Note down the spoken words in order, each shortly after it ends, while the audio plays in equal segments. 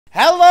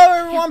Hello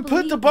everyone,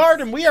 Poot the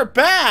Bard, and we are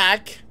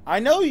back.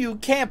 I know you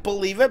can't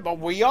believe it, but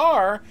we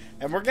are.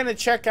 And we're going to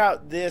check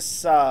out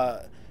this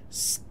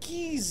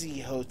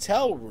skeezy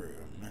hotel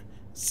room.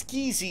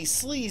 Skeezy,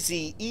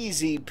 sleazy,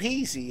 easy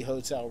peasy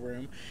hotel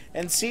room.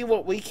 And see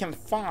what we can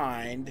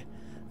find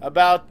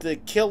about the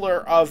killer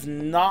of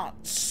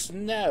Not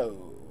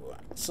Snow.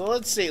 So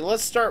let's see.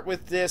 Let's start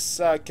with this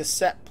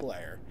cassette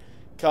player.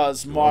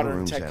 Because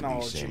modern technology.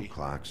 Have these same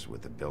clocks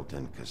with a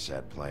built-in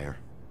cassette player?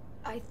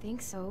 I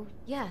think so,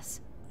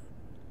 yes.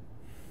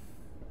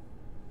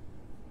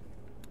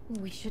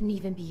 We shouldn't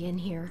even be in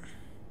here.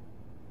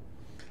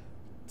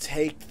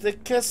 Take the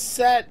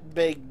cassette,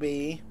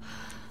 Bigby.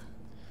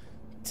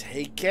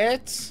 Take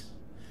it.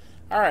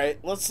 Alright,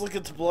 let's look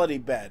at the bloody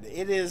bed.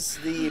 It is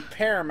the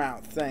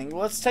paramount thing.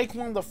 Let's take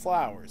one of the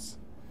flowers.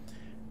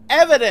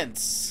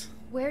 Evidence!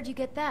 Where'd you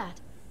get that?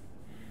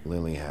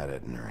 Lily had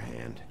it in her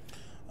hand.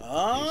 Oh.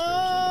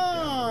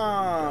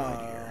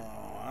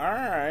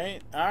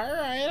 Alright.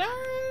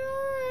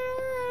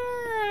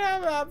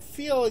 I'm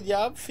feeling you.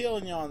 I'm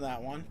feeling you on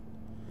that one.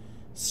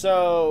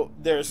 So,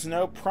 there's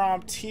no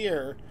prompt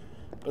here,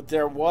 but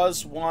there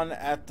was one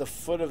at the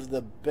foot of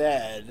the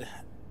bed.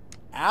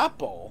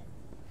 Apple?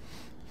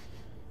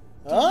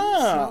 Do you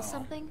smell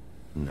something?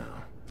 No.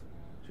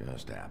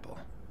 Just apple.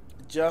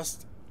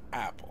 Just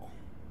apple.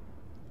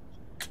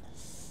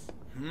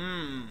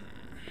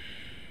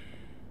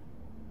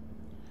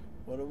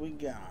 What do we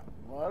got?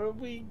 What do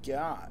we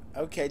got?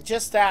 Okay,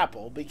 just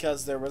apple,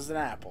 because there was an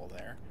apple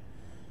there.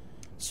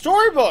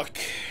 Storybook!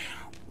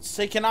 Let's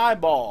take an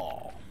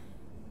eyeball.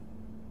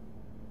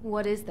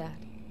 What is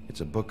that? It's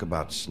a book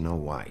about Snow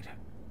White.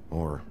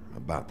 Or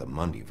about the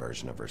Monday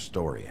version of her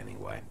story,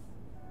 anyway.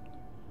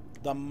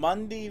 The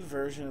Monday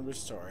version of her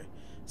story.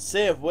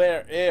 Se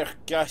where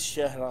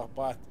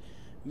gasherabat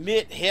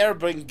mit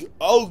herbring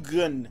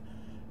Ogun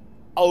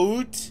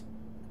out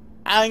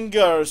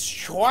anger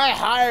try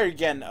higher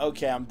again.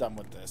 Okay, I'm done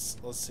with this.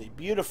 Let's see.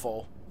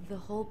 Beautiful. The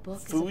whole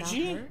book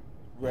Fuji? is about her?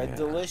 Red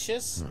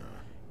Delicious?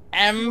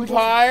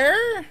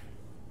 Empire?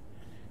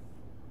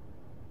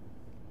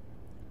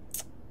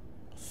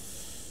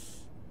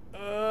 He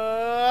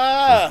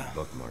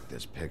bookmarked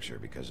this picture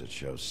because it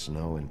shows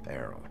snow in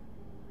peril.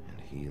 And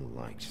he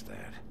likes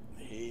that.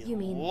 You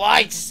mean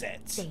likes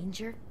it.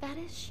 Danger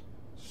fetish?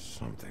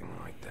 Something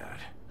like that.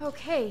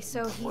 Okay,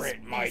 so he's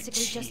Grit my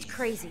basically just teeth.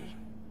 crazy.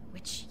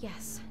 Which,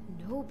 yes,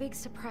 no big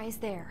surprise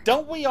there.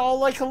 Don't we all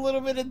like a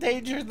little bit of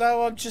danger,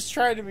 though? I'm just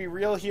trying to be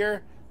real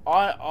here.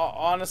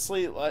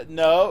 Honestly,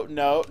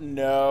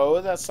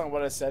 no, that's not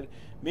what I said.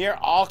 Mir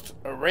acht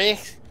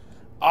recht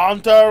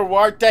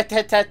unterwartet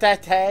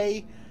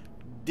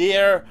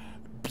der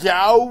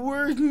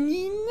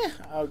Blauernin.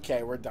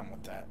 Okay, we're done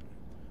with that.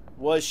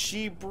 Was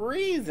she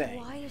breathing?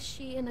 Why is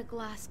she in a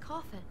glass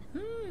coffin?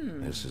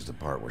 This is the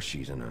part where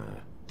she's in a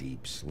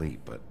deep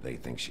sleep, but they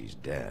think she's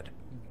dead.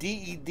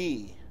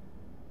 DED.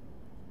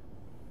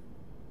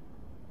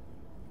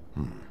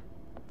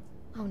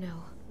 Oh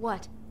no.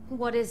 What?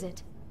 What is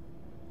it?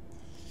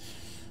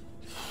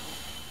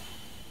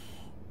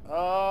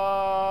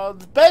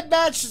 The bed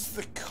matches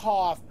the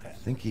coffin. I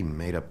think he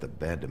made up the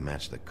bed to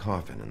match the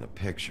coffin in the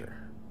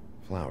picture.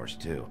 Flowers,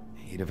 too.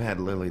 He'd have had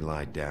Lily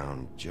lie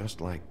down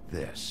just like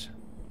this.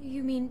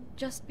 You mean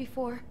just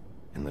before?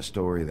 In the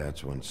story,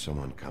 that's when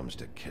someone comes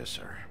to kiss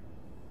her.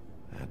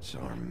 That's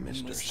our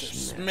Mr.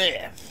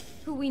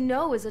 Smith. Who we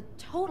know is a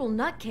total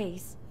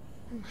nutcase.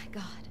 Oh my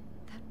god,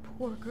 that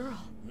poor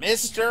girl.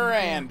 Mr.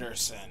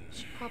 Anderson.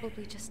 She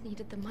probably just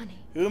needed the money.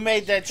 Who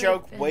made that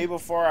joke way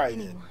before I did?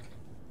 Anyone.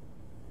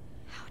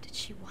 How did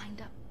she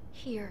wind up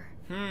here?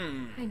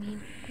 I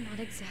mean, not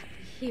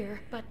exactly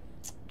here, but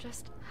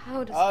just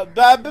how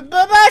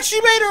does... She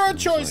made her own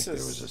choices. Like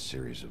there was a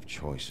series of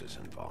choices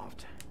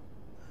involved.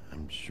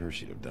 I'm sure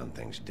she'd have done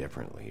things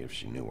differently if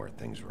she knew where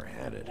things were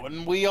headed.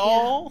 Wouldn't we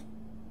all?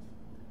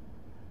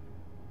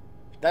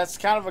 That's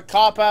kind of a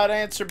cop-out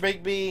answer,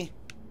 Big B.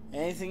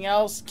 Anything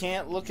else?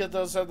 Can't look at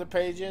those other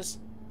pages?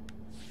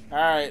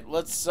 Alright,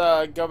 let's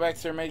go back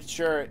there and make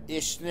sure.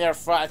 Ich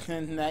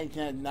nerfaten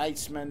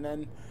Neitzman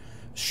and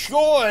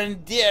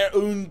schon der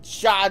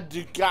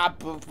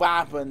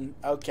Unschadgaben.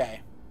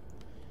 Okay.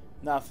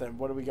 Nothing.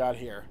 What do we got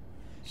here?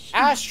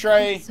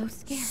 Ashtray. So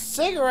scared.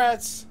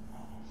 Cigarettes.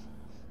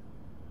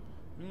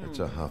 It's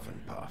a huff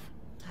and puff.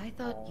 I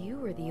thought you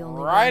were the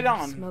only Right one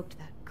who on. smoked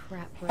that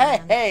crap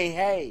brand.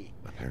 Hey.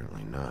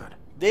 Apparently not.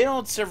 They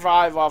don't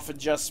survive off of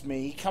just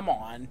me. Come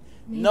on.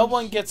 Maybe No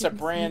one she gets a didn't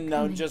see brand it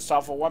known coming. just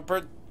off of one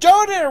person.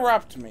 Don't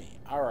interrupt me.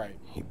 All right.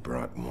 He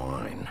brought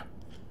wine.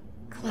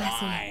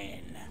 Classy.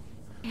 Wine.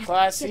 Get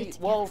Classy. it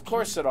Well, together, of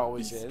course it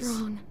always Be is.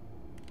 strong.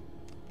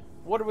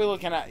 What are we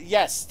looking at?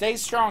 Yes, stay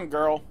strong,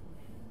 girl.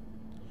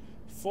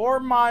 For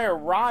my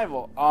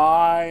arrival,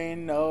 I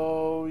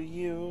know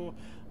you.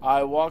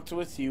 I walked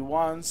with you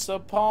once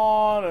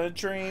upon a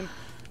dream.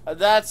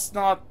 That's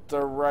not the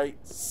right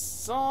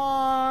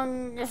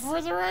song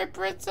for the right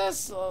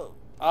princess. Oh,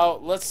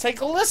 let's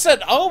take a listen.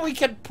 Oh, we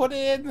can put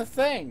it in the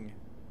thing.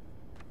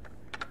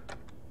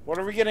 What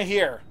are we gonna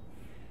hear?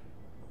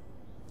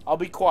 I'll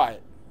be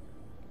quiet.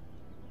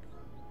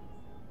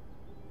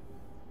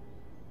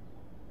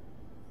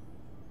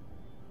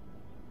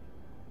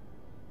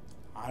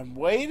 I'm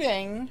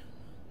waiting.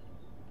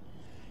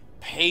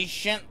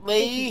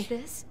 Patiently. Is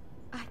this?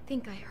 I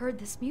think I heard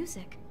this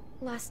music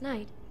last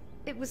night.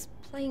 It was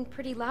playing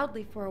pretty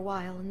loudly for a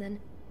while and then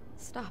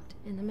stopped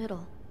in the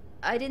middle.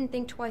 I didn't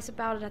think twice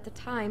about it at the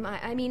time.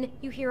 I mean,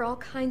 you hear all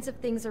kinds of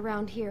things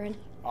around here, and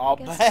I'll I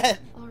guess bet.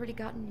 I've already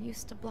gotten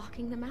used to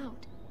blocking them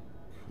out.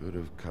 Could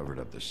have covered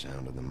up the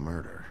sound of the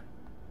murder.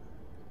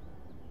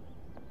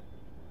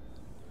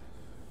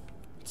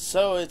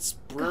 So it's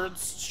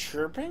birds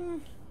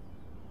chirping?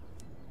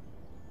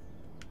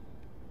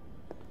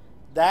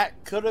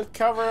 That could have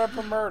covered up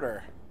a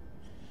murder.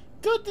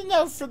 Good to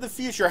know for the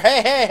future.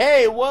 Hey, hey,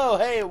 hey, whoa,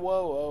 hey,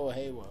 whoa, whoa,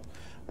 hey, whoa.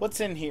 What's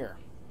in here?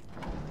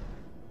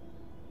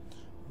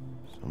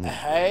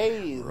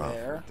 Hey rough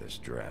there. With this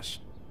dress.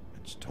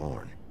 It's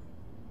torn.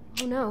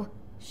 Oh no,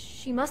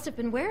 she must have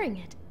been wearing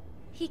it.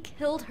 He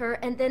killed her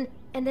and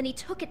then he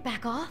took it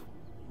back off?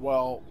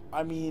 Well,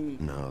 I mean...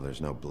 No,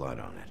 there's no blood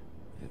on it.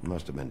 It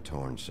must have been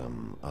torn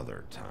some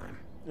other time.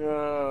 Yikes.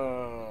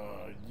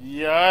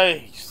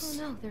 Oh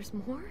no, there's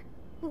more?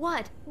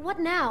 What? What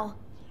now?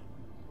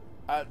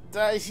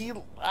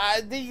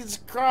 These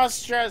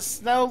cross-dressed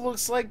Snow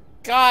looks like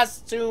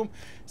costume.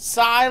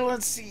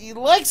 Silence. He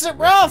likes it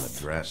rough. The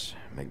dress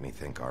make me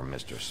think our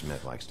Mr.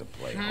 Smith likes to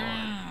play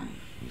hard.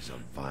 He's a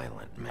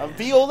violent man. A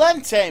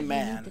violente You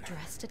man. need the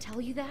dress to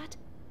tell you that?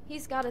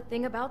 He's got a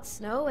thing about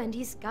snow and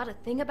he's got a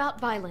thing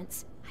about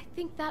violence. I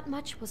think that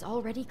much was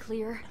already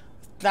clear.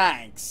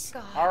 Thanks.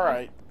 God, All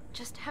right.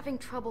 Just having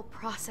trouble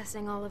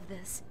processing all of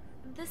this.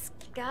 This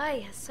guy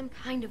has some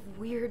kind of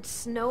weird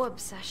snow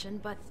obsession,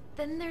 but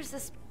then there's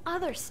this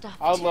other stuff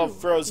too. I love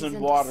frozen He's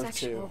into water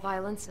sexual too.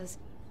 violence as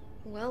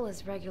well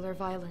as regular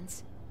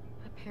violence,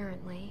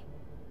 apparently.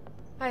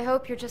 I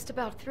hope you're just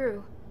about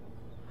through.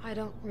 I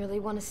don't really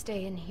want to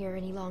stay in here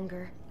any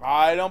longer.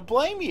 I don't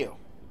blame you.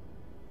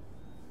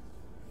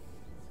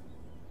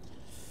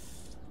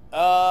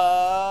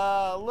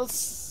 Let's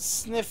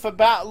sniff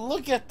about.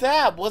 Look at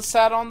that. What's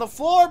that on the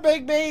floor,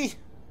 Bigby?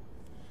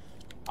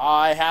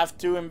 I have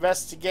to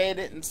investigate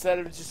it instead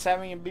of just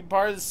having it be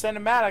part of the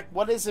cinematic.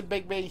 What is it,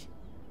 Bigby?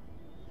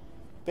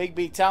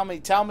 Bigby, tell me,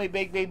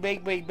 Bigby, Bigby,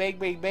 Bigby,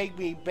 Bigby,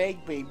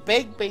 Bigby,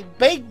 Bigby,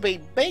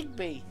 Bigby,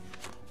 Bigby.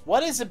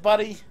 What is it,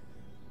 buddy?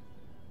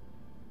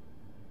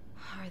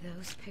 Are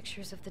those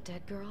pictures of the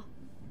dead girl?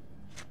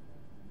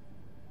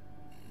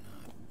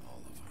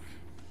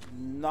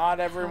 Not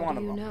every one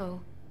of them. How do you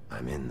know?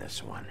 I'm in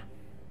this one.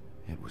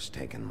 It was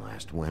taken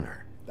last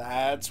winter.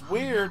 That's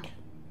weird.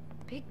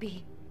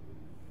 Bigby,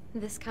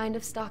 this kind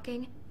of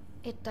stalking,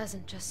 it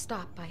doesn't just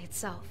stop by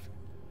itself.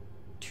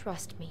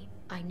 Trust me,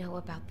 I know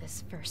about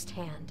this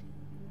firsthand.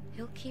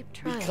 He'll keep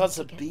trying Because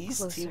to of get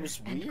Beast, closer he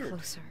was and weird.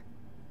 closer.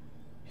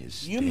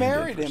 His You stand-in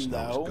married for him,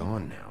 Snow's though.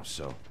 Gone now,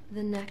 so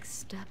The next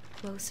step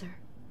closer.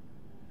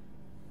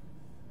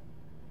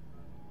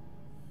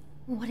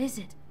 What is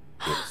it?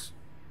 it's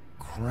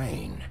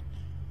Crane.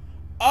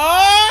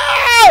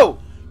 Oh!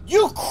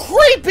 You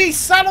creepy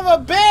son of a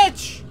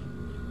bitch!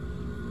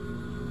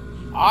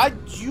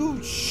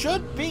 You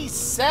should be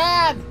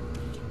sad.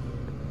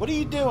 What are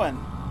you doing?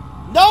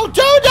 No,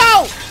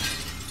 Dodo!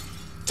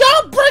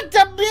 Don't break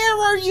the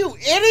mirror, you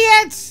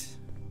idiots!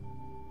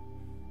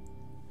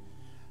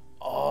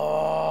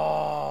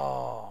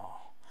 Oh,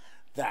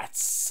 that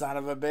son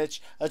of a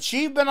bitch.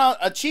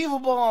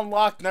 Achievable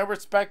unlocked. No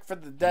respect for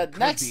the dead.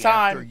 Next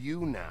time, After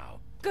you now.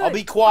 Good. I'll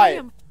be quiet. I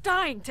am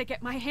dying to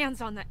get my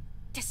hands on that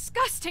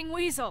disgusting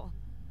weasel.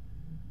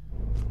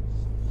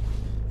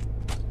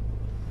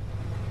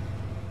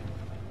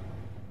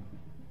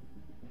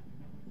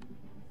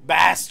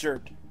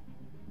 bastard.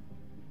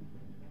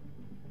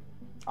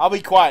 I'll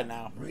be quiet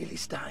now. Really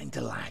starting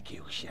to like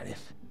you,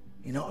 Sheriff.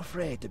 You're not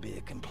afraid to be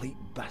a complete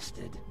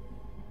bastard.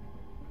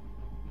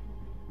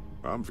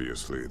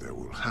 Obviously, there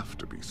will have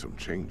to be some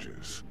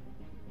changes.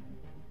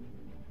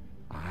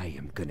 I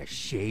am gonna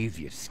shave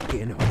your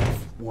skin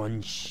off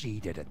one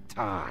sheet at a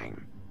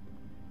time.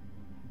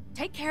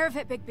 Take care of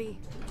it, Bigby,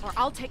 or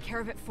I'll take care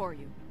of it for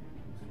you.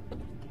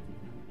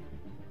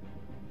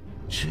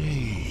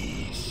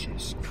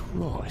 Jesus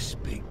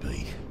Christ,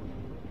 Bigby.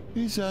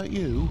 Is that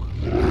you?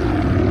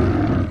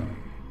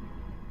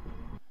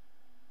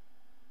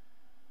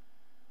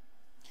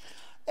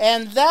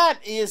 And that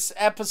is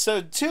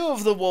episode 2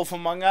 of The Wolf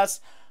Among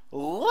Us.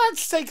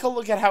 Let's take a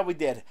look at how we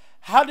did.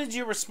 How did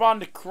you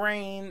respond to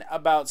Crane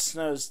about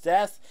Snow's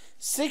death?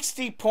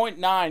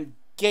 60.9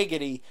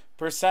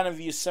 giggity% of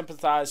you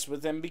sympathized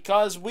with him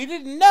because we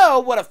didn't know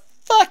what a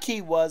fuck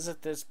he was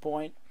at this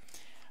point.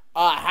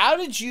 How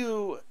did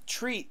you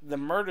treat the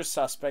murder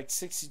suspect?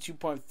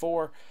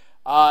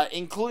 62.4,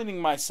 including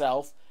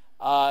myself,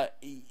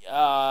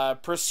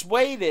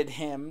 persuaded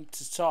him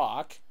to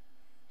talk.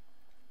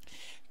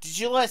 Did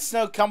you let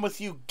Snow come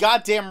with you?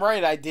 Goddamn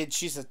right I did.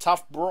 She's a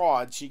tough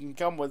broad. She can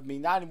come with me.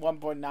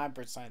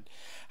 91.9%.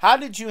 How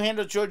did you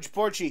handle George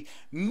Porci?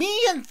 Me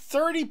and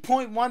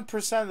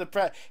 30.1% of the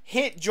press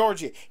hit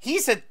Georgie.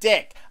 He's a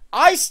dick.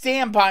 I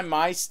stand by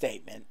my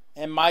statement.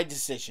 and my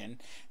decision.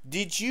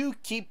 Did you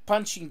keep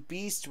punching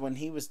Beast when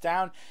he was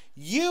down?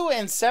 You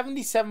and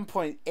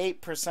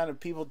 77.8% of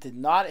people did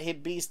not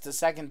hit Beast the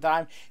second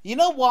time. You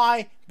know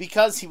why?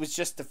 Because he was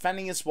just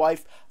defending his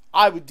wife.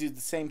 I would do the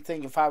same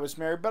thing if I was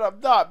married, but I'm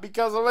not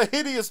because I'm a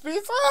hideous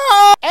beast.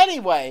 Ah!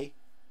 Anyway,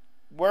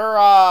 we're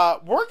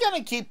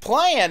gonna keep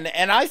playing,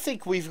 and I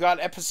think we've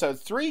got episode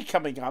 3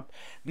 coming up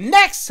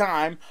next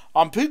time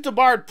on Poot the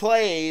Bard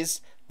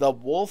Plays The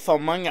Wolf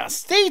Among Us.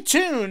 Stay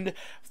tuned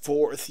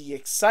for the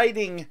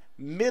exciting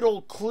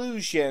middle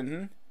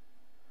conclusion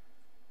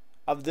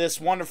of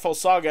this wonderful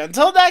saga.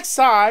 Until next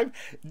time,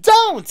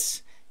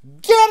 don't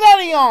get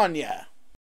any on ya!